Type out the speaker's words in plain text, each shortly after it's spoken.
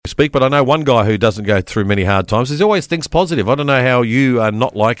speak, but I know one guy who doesn't go through many hard times. He always thinks positive. I don't know how you are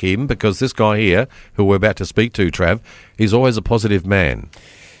not like him, because this guy here, who we're about to speak to, Trav, he's always a positive man.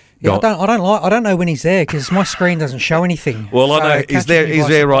 Yeah, I don't know when he's there because my screen doesn't show anything. Well, so I know he's there. He's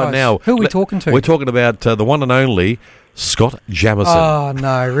there right now. Who are we talking to? We're talking about the one and only Scott Jamieson. Oh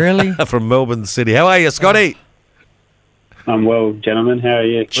no, really? From Melbourne City. How are you, Scotty? I'm well, gentlemen. How are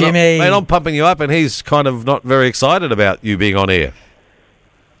you, Jimmy? Mate, I'm pumping you up, and he's kind of not very excited about you being on air.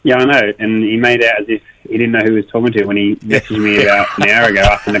 Yeah, I know. And he made out as if he didn't know who he was talking to when he messaged me about an hour ago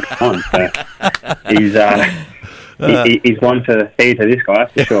after the con. So he's one to feed to this guy,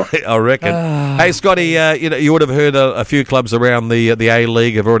 for sure. I reckon. Hey, Scotty, you would have heard a few clubs around the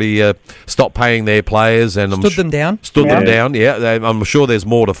A-League have already stopped paying their players. And Stood them down. Them down, yeah. I'm sure there's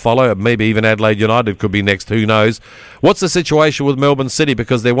more to follow. Maybe even Adelaide United could be next. Who knows? What's the situation with Melbourne City?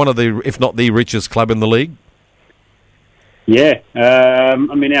 Because they're one of the, if not the richest club in the league. Yeah. I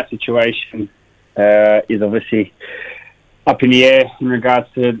mean, our situation is obviously up in the air in regards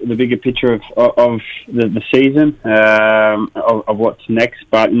to the bigger picture of the season, of what's next.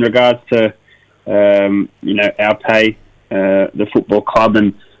 But in regards to, our pay, the football club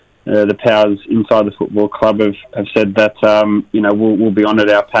and the powers inside the football club have said that, we'll be honoured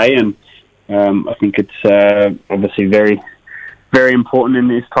our pay. And I think it's obviously very, very important in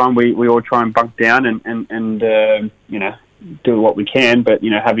this time. We all try and bunk down and do what we can. But,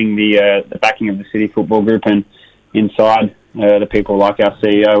 having the backing of the City Football Group and inside the people like our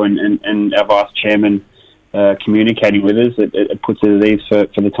CEO and our Vice Chairman communicating with us, it puts it at ease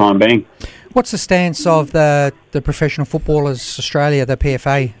for the time being. What's the stance of the Professional Footballers Australia, the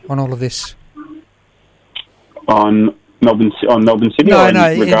PFA, on all of this? On Melbourne City,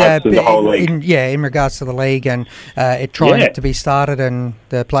 in regards to the whole league? In regards to the league and it trying to be started and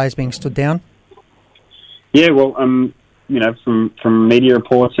the players being stood down? Yeah, well, from media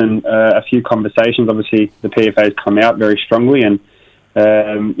reports and a few conversations, obviously the PFA has come out very strongly, and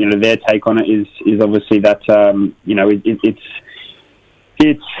their take on it is obviously that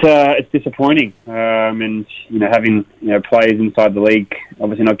it's disappointing, and having players inside the league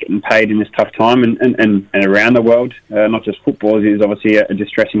obviously not getting paid in this tough time, and around the world, not just football, is obviously a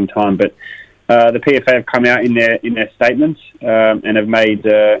distressing time. But the PFA have come out in their statements and have made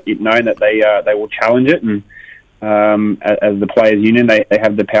it known that they will challenge it, and as the players' union, they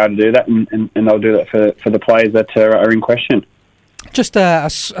have the power to do that, and they'll do that for the players that are in question. Just a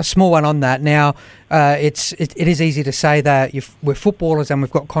small one on that. Now, it is easy to say that we're footballers and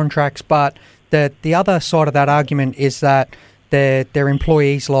we've got contracts, but the other side of that argument is that they're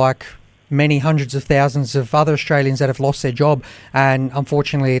employees like many hundreds of thousands of other Australians that have lost their job, and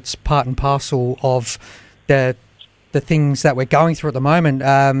unfortunately, it's part and parcel of the things that we're going through at the moment.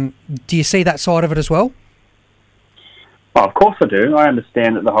 Do you see that side of it as well? Well, of course I do. I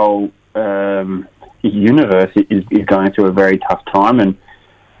understand that the whole universe is going through a very tough time, and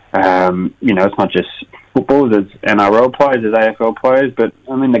it's not just football. There's NRL players, there's AFL players, but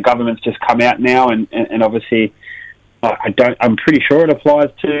I mean the government's just come out now, and obviously I'm pretty sure it applies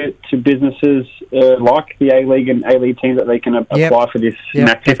to businesses like the A-League and A-League teams, that they can apply for this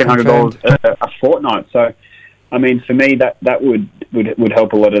max $1,500 a fortnight. So, I mean, for me that would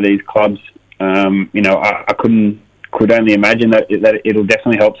help a lot of these clubs. I could only imagine that it'll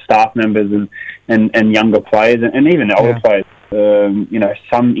definitely help staff members and younger players and even older players.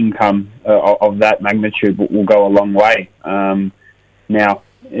 Some income of that magnitude will go a long way. Now,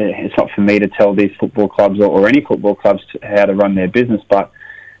 it's not for me to tell these football clubs or any football clubs how to run their business, but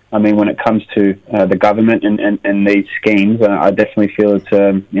I mean, when it comes to the government and these schemes, I definitely feel it's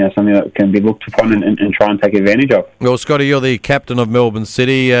something that can be looked upon and try and take advantage of. Well, Scotty, you're the captain of Melbourne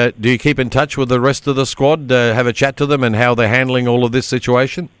City. Do you keep in touch with the rest of the squad? Have a chat to them and how they're handling all of this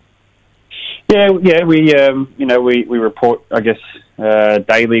situation? Yeah. We report, I guess,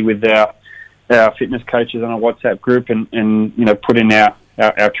 daily with our fitness coaches on a WhatsApp group and put in our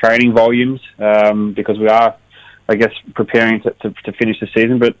training volumes because we are, I guess, preparing to finish the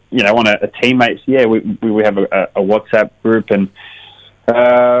season. But, on a teammates, we have a WhatsApp group, and,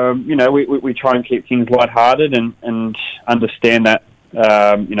 we try and keep things lighthearted and understand that,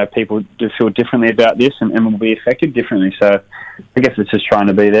 people do feel differently about this and will be affected differently. So I guess it's just trying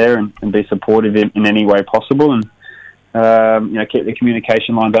to be there and be supportive in any way possible and, keep the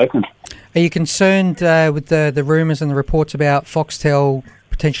communication lines open. Are you concerned with the rumours and the reports about Foxtel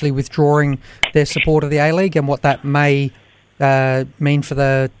potentially withdrawing their support of the A-League and what that may mean for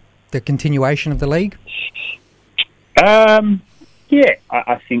the continuation of the league? I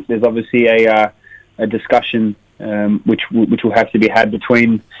think there's obviously a discussion which will have to be had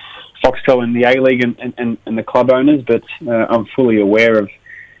between Foxtel and the A-League and the club owners, but I'm fully aware of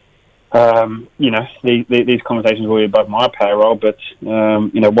these conversations will be above my payroll, but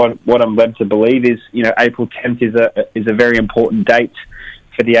what I'm led to believe is April 10th is a very important date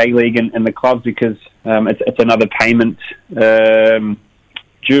for the A-League and the clubs because it's another payment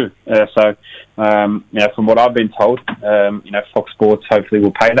due. From what I've been told, Fox Sports hopefully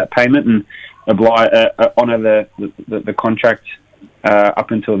will pay that payment and honour the contract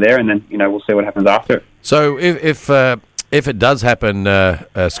up until there, and then we'll see what happens after. So if it does happen,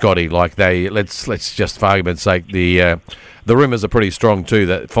 Scotty, like let's just for argument's sake, the rumours are pretty strong too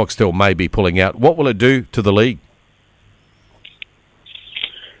that Foxtel may be pulling out. What will it do to the league?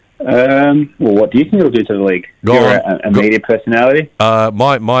 What do you think it'll do to the league? You're a media personality.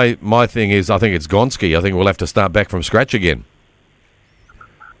 My thing is, I think it's Gonski. I think we'll have to start back from scratch again.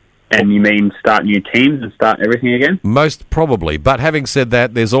 And you mean start new teams and start everything again? Most probably. But having said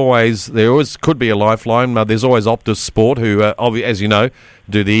that, there always could be a lifeline. There's always Optus Sport, who, as you know,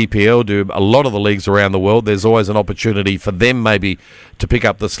 do the EPL, do a lot of the leagues around the world. There's always an opportunity for them maybe to pick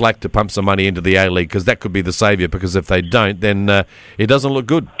up the slack to pump some money into the A-League, because that could be the saviour, because if they don't, then it doesn't look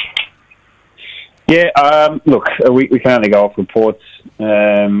good. Yeah, look, we can only go off reports.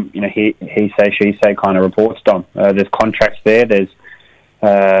 He say, she say kind of reports, Dom. There's contracts there. There's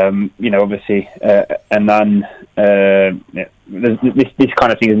obviously, and then this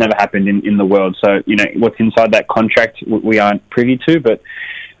kind of thing has never happened in the world. So, what's inside that contract we aren't privy to, but,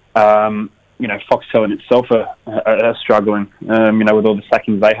 Foxtel in itself are struggling, with all the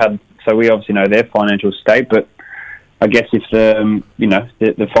sackings they had. So we obviously know their financial state, but I guess if the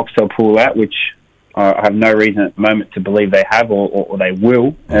Foxtel pull out, which I have no reason at the moment to believe they have or they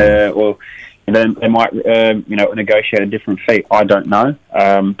will, or then they might, negotiate a different fee. I don't know.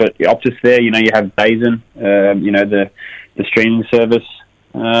 But Optus there, you have Dazen, the streaming service.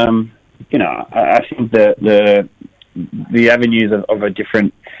 I think the avenues of a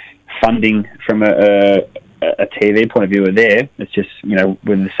different funding from a TV point of view are there. It's just, will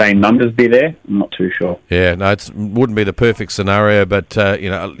the same numbers be there? I'm not too sure. Yeah, no, it wouldn't be the perfect scenario, but,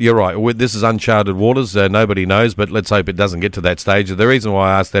 you're right. This is uncharted waters. Nobody knows, but let's hope it doesn't get to that stage. The reason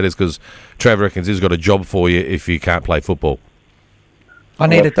why I asked that is because Trav reckons he's got a job for you if you can't play football. I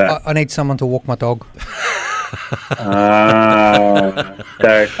need someone to walk my dog.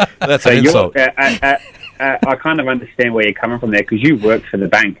 That's an insult. I kind of understand where you're coming from there, because you work for the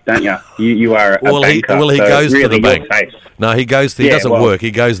bank, don't you? You are a banker. He goes really to the bank. Safe. No, he goes. He doesn't work. He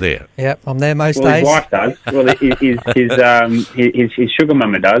goes there. Yep, I'm there most days. His wife does. Well, his sugar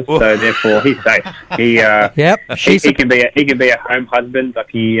mama does. So therefore, he's safe. He can be a home husband like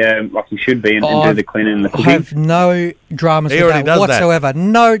he should be and do the cleaning and the cooking. I have no dramas with that whatsoever.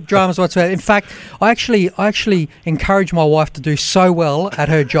 No dramas whatsoever. In fact, I actually encourage my wife to do so well at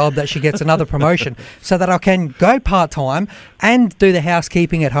her job that she gets another promotion, so that I can go part-time and do the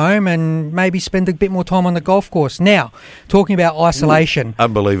housekeeping at home and maybe spend a bit more time on the golf course. Now, talking about isolation.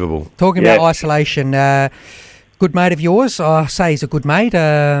 Unbelievable. Talking about isolation, good mate of yours, I say he's a good mate,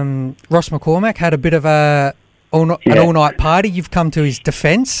 Ross McCormack, had a bit of an all-night party. You've come to his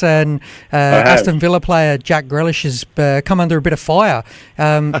defence, and Aston Villa player Jack Grealish has come under a bit of fire.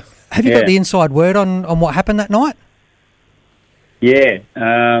 Have you got the inside word on what happened that night? Yeah,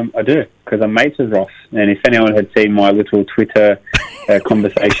 I do, because I'm mates with Ross. And if anyone had seen my little Twitter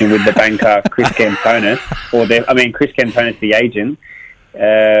conversation with the banker, Chris Cantonis, Chris Cantonis, the agent,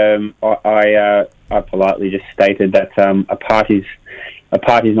 I politely just stated that a party's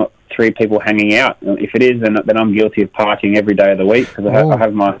not three people hanging out. If it is, then I'm guilty of partying every day of the week, because I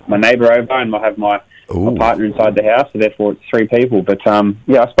have my neighbour over and I have my partner inside the house, so therefore it's three people. But I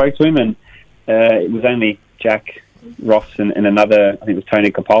spoke to him, and it was only Jack, Ross and another, I think it was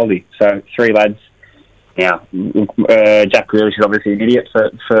Tony Capaldi. So three lads. Now, Jack Grealish is obviously an idiot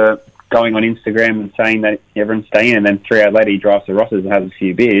for going on Instagram and saying that everyone's staying, and then 3 hours later he drives to Ross's and has a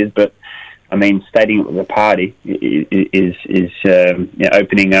few beers. But stating it was a party is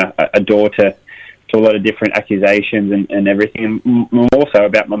opening a door to a lot of different accusations and everything. And more so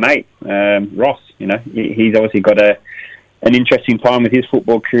about my mate Ross. He's obviously got an interesting time with his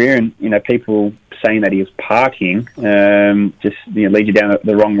football career, and people saying that he was partying just lead you down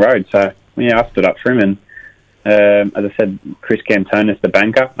the wrong road. So I stood up for him, and as I said, Chris Cantonis, the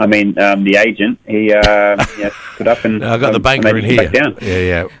banker, the agent, he stood up and I got the banker in here.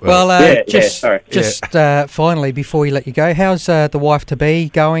 Yeah. Finally, before we let you go, how's the wife to be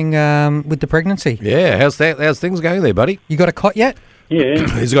going with the pregnancy? Yeah, how's things going there, buddy? You got a cot yet? Yeah,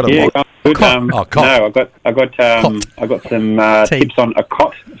 he's got a cot. Cot. No, I got some tips on a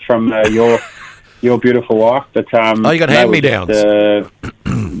cot from your beautiful wife. But you got hand-me-downs.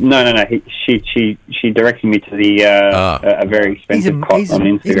 No. She directed me to the a very expensive cot on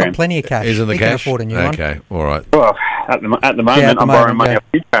Instagram. He's got plenty of cash. He's in the he cash? can afford a new one. Okay, all right. Well, at the moment, I'm borrowing money off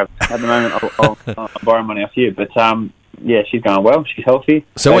you, Trav. At the moment, I'm borrowing money off you. But yeah, she's going well. She's healthy.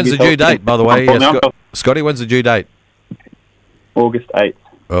 So when's the due date, by the way? Scotty, when's the due date? August 8th.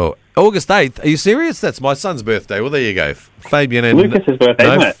 Oh, August 8th? Are you serious? That's my son's birthday. Well, there you go. Fabian and... Lucas's birthday,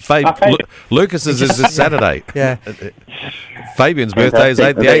 isn't it? Fabian. Lucas's is this Saturday. Yeah. Fabian's birthday is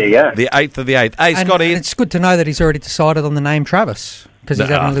the 8th of the 8th. Hey, Scotty... And it's good to know that he's already decided on the name Travis, because he's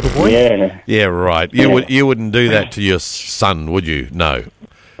having a little boy. Yeah, right. You wouldn't do that to your son, would you? No.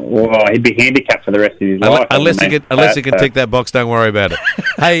 Well, he'd be handicapped for the rest of his life. Unless he can tick that box, don't worry about it.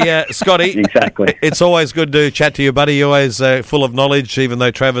 Hey, Scotty. Exactly. It's always good to chat to you, buddy. You're always full of knowledge, even though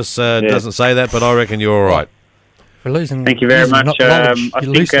Travis doesn't say that, but I reckon you're all right. We're losing. Thank you very much. I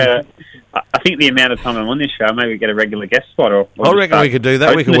think the amount of time I'm on this show, maybe get a regular guest spot. Or I reckon we could do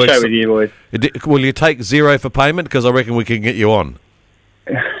that. We can work the show with you boys. Will you take zero for payment? Because I reckon we can get you on.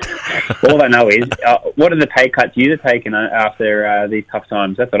 All I know is, what are the pay cuts you're taking after these tough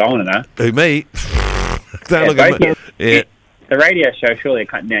times? That's what I want to know. Who, me? Don't look at me. Yeah. The radio show, surely are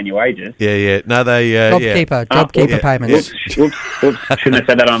cutting down your wages. Yeah. No, they... JobKeeper payments. Whoops. I shouldn't have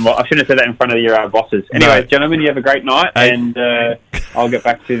said that I shouldn't have said that in front of your bosses. Anyway, gentlemen, you have a great night, and I'll get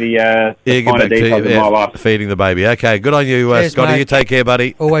back to the finer details of my life. Feeding the baby. Okay, good on you, Cheers, Scotty. mate. You take care,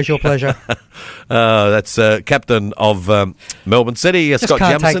 buddy. Always your pleasure. That's captain of Melbourne City, Scott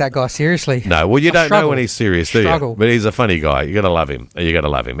can't Jamieson. take that guy seriously. No, well, you don't know when he's serious, do you? But he's a funny guy. You got to love him.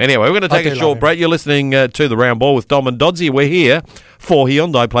 Anyway, we're going to take a short break. You're listening to The Round Ball with Dom and Doddsy. We're here for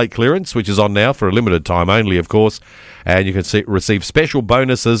Hyundai Plate Clearance, which is on now for a limited time only, of course. And you can receive special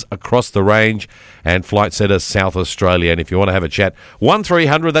bonuses across the range and Flight Centre South Australia. And if you want to have a chat,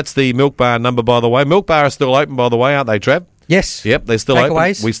 1300, that's the Milk Bar number, by the way. Milk Bar are still open, by the way, aren't they, Trav? Yes. Yep, they're still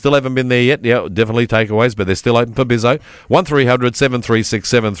takeaways. Open. We still haven't been there yet. Yeah, definitely takeaways, but they're still open for Bizzo. 1300 736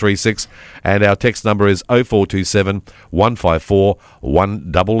 736, and our text number is 0427 154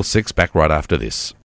 166. Back right after this.